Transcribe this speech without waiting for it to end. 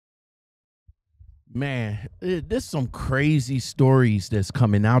Man, there's some crazy stories that's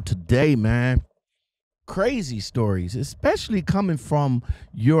coming out today, man. Crazy stories, especially coming from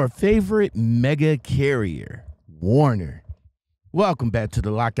your favorite mega carrier, Werner. Welcome back to the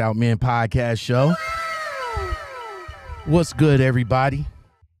Lockoutmen Podcast show. What's good, everybody?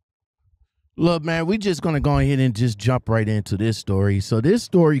 Look, man, we just going to go ahead and just jump right into this story. So this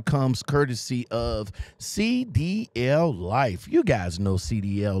story comes courtesy of CDL Life. You guys know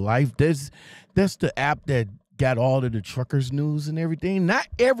CDL Life. That's the app that got all of the truckers news and everything. Not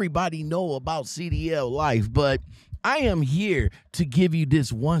everybody know about CDL Life, but I am here to give you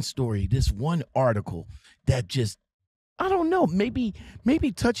this one story, this one article that just, I don't know, maybe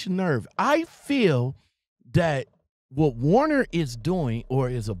touch a nerve. I feel that what Werner is doing or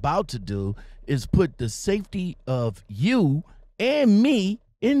is about to do is put the safety of you and me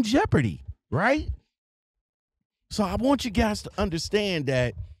in jeopardy, right? So I want you guys to understand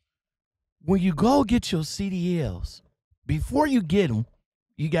that when you go get your CDLs, before you get them,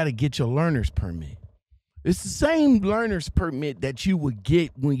 you got to get your learner's permit. It's the same learner's permit that you would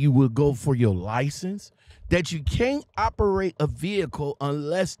get when you would go for your license, that you can't operate a vehicle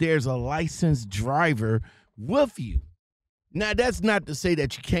unless there's a licensed driver with you. Now, that's not to say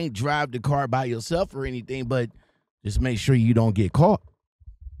that you can't drive the car by yourself or anything, but just make sure you don't get caught.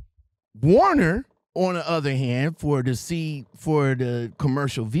 Werner, on the other hand, for the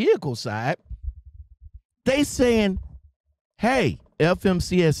commercial vehicle side, they saying, hey,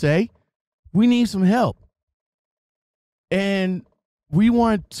 FMCSA, we need some help. And we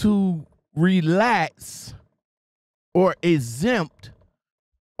want to relax or exempt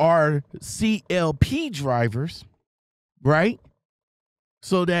our CLP drivers, right?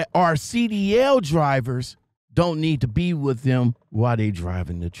 So that our CDL drivers don't need to be with them while they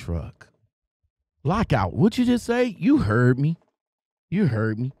driving the truck. Lockout, what'd you just say? You heard me. You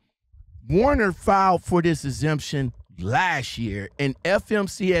heard me. Werner filed for this exemption last year, and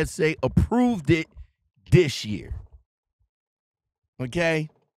FMCSA approved it this year. Okay?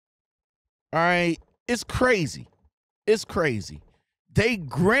 All right? It's crazy. It's crazy. They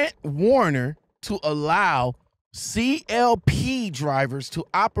grant Werner to allow CLP drivers to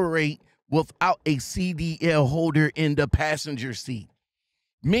operate without a CDL holder in the passenger seat,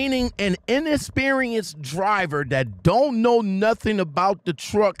 meaning an inexperienced driver that don't know nothing about the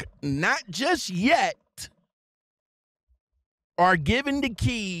truck, not just yet, are given the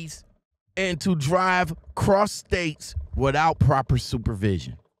keys and to drive cross states without proper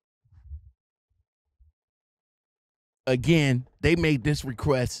supervision. Again, they made this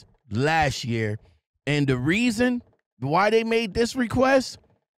request last year. And the reason why they made this request,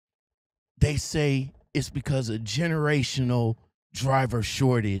 they say it's because of generational driver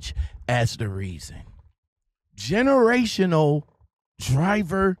shortage as the reason. Generational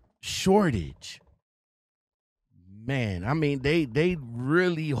driver shortage. Man, I mean, they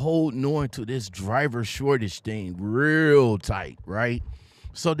really holding on to this driver shortage thing real tight, right?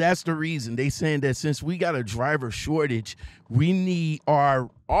 So that's the reason. They saying that since we got a driver shortage, we need our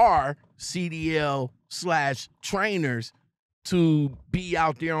CDL/trainers to be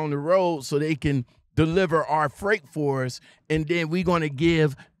out there on the road so they can deliver our freight for us. And then we're going to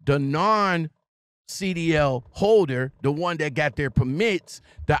give the non-CDL holder, the one that got their permits,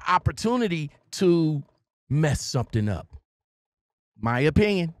 the opportunity to mess something up. My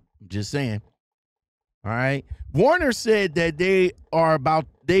opinion. I'm just saying. All right. Werner said that they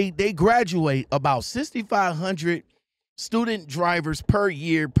graduate about 6,500 student drivers per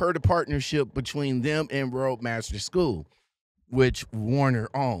year per the partnership between them and Roadmaster School, which Werner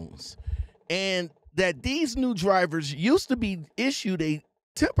owns. And that these new drivers used to be issued a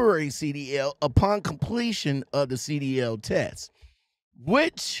temporary CDL upon completion of the CDL test,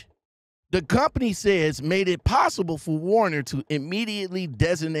 which the company says made it possible for Werner to immediately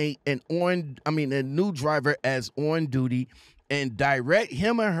designate a new driver as on duty and direct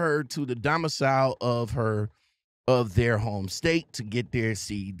him or her to the domicile of their home state to get their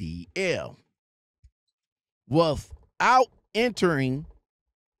CDL without entering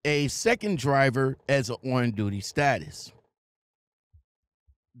a second driver as an on-duty status.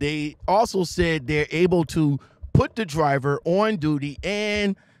 They also said they're able to put the driver on duty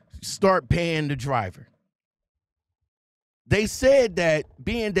and start paying the driver. They said that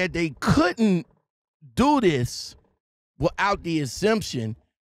being that they couldn't do this without the exemption,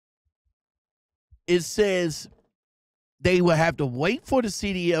 it says they will have to wait for the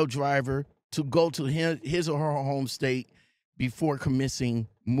CDL driver to go to his or her home state before commencing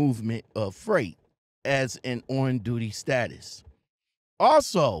movement of freight as an on-duty status.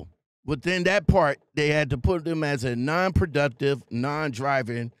 Also, within that part, they had to put them as a non-productive,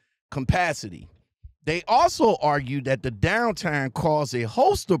 non-driving capacity. They also argue that the downtime caused a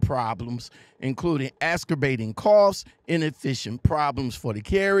host of problems, including exacerbating costs, inefficient problems for the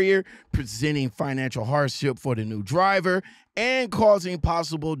carrier, presenting financial hardship for the new driver, and causing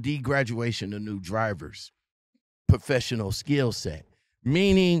possible degraduation of new drivers' professional skill set.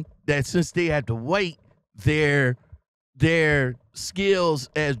 Meaning that since they had to wait, their skills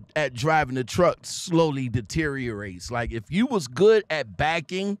at driving the truck slowly deteriorates. Like if you was good at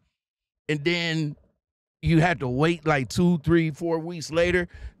backing and then you had to wait like 2, 3, 4 weeks later,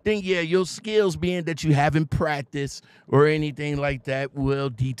 then yeah, your skills, being that you haven't practiced or anything like that, will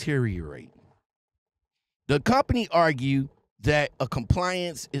deteriorate. The company argued that a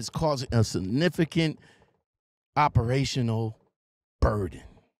compliance is causing a significant operational burden.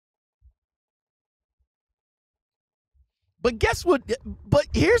 But guess what? But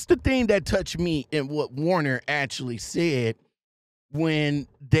here's the thing that touched me and what Werner actually said when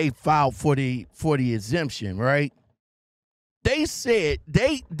they filed for the exemption, right? They said,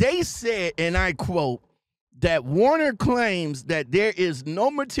 and I quote, that Werner claims that there is no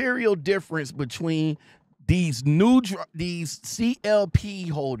material difference between these CLP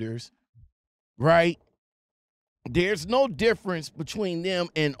holders, right? There's no difference between them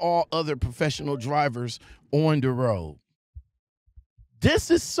and all other professional drivers on the road.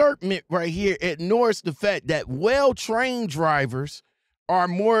 This assertment right here ignores the fact that well-trained drivers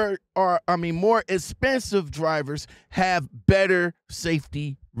more expensive drivers have better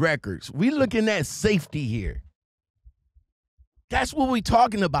safety records. We looking at safety here. That's what we're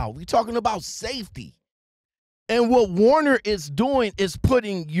talking about. We're talking about safety. And what Werner is doing is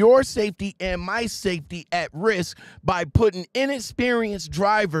putting your safety and my safety at risk by putting inexperienced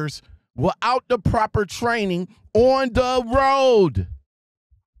drivers without the proper training on the road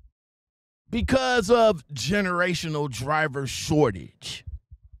because of generational driver shortage.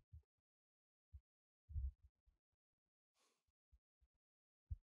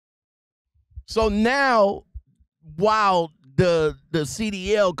 So now, while the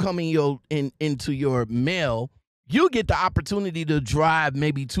CDL coming into your mail, you get the opportunity to drive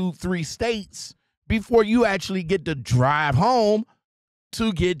maybe 2, 3 states before you actually get to drive home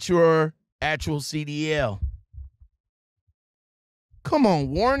to get your actual CDL. Come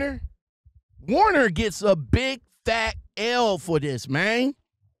on, Werner. Werner gets a big fat L for this, man.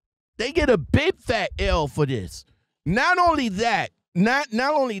 They get a big fat L for this. Not only that,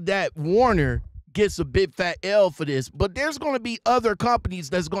 Werner gets a big fat L for this, but there's going to be other companies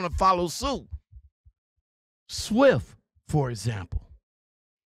that's going to follow suit. Swift, for example.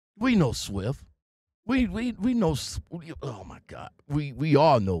 We know Swift. We know, oh my God. We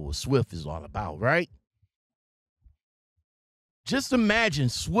all know what Swift is all about, right? Just imagine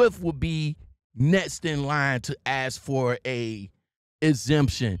Swift would be next in line to ask for a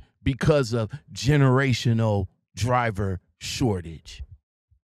exemption because of generational driver shortage.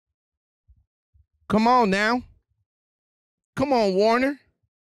 Come on now. Come on, Werner.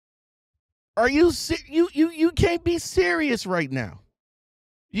 Are you you can't be serious right now.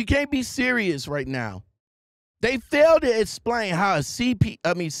 You can't be serious right now. They failed to explain how a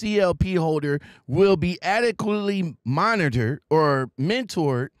CLP holder will be adequately monitored or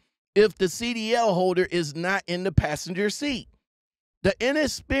mentored if the CDL holder is not in the passenger seat. The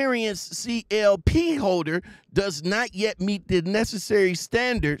inexperienced CLP holder does not yet meet the necessary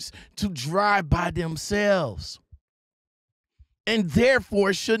standards to drive by themselves, and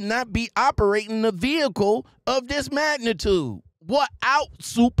therefore should not be operating a vehicle of this magnitude without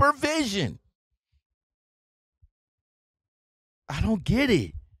supervision. I don't get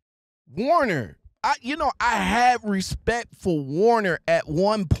it. Werner, I had respect for Werner at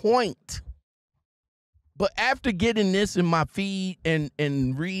one point. But after getting this in my feed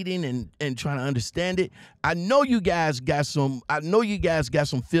and reading and trying to understand it, I know you guys got some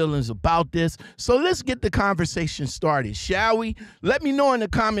feelings about this. So let's get the conversation started, shall we? Let me know in the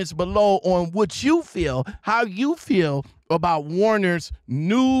comments below on what you feel, how you feel about Werner's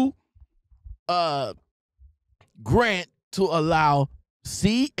new grant to allow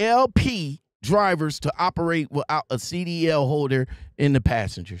CLP drivers to operate without a CDL holder in the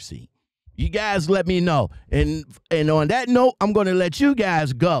passenger seat. You guys let me know. And on that note, I'm going to let you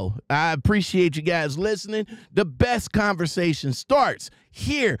guys go. I appreciate you guys listening. The best conversation starts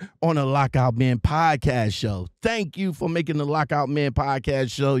here on the Lockoutmen Podcast Show. Thank you for making the Lockoutmen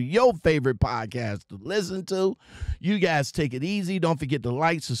Podcast Show your favorite podcast to listen to. You guys take it easy. Don't forget to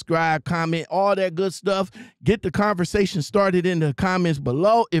like, subscribe, comment, all that good stuff. Get the conversation started in the comments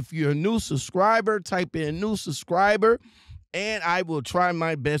below. If you're a new subscriber, type in new subscriber. and I will try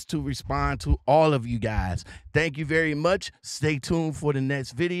my best to respond to all of you guys. Thank you very much. Stay tuned for the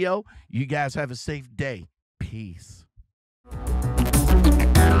next video. You guys have a safe day. Peace.